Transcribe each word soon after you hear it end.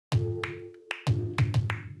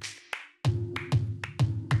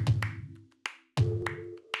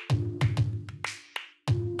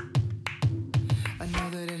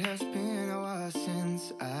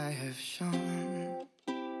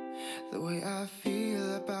I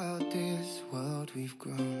feel about this world we've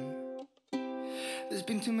grown. There's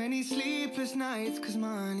been too many sleepless nights, 'cause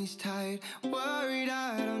money's tight. Worried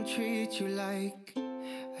I don't treat you like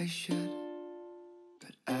I should.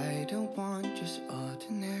 But I don't want just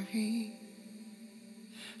ordinary.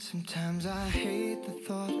 Sometimes I hate the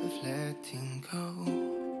thought of letting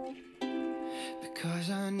go,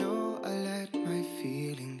 because I know I let my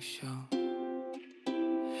feelings show.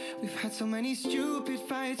 We've had so many stupid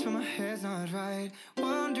fights when my head's not right,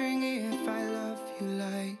 wondering if I love you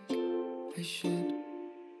like I should.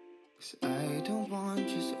 'Cause I don't want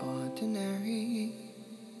just ordinary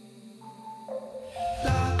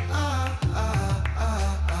love.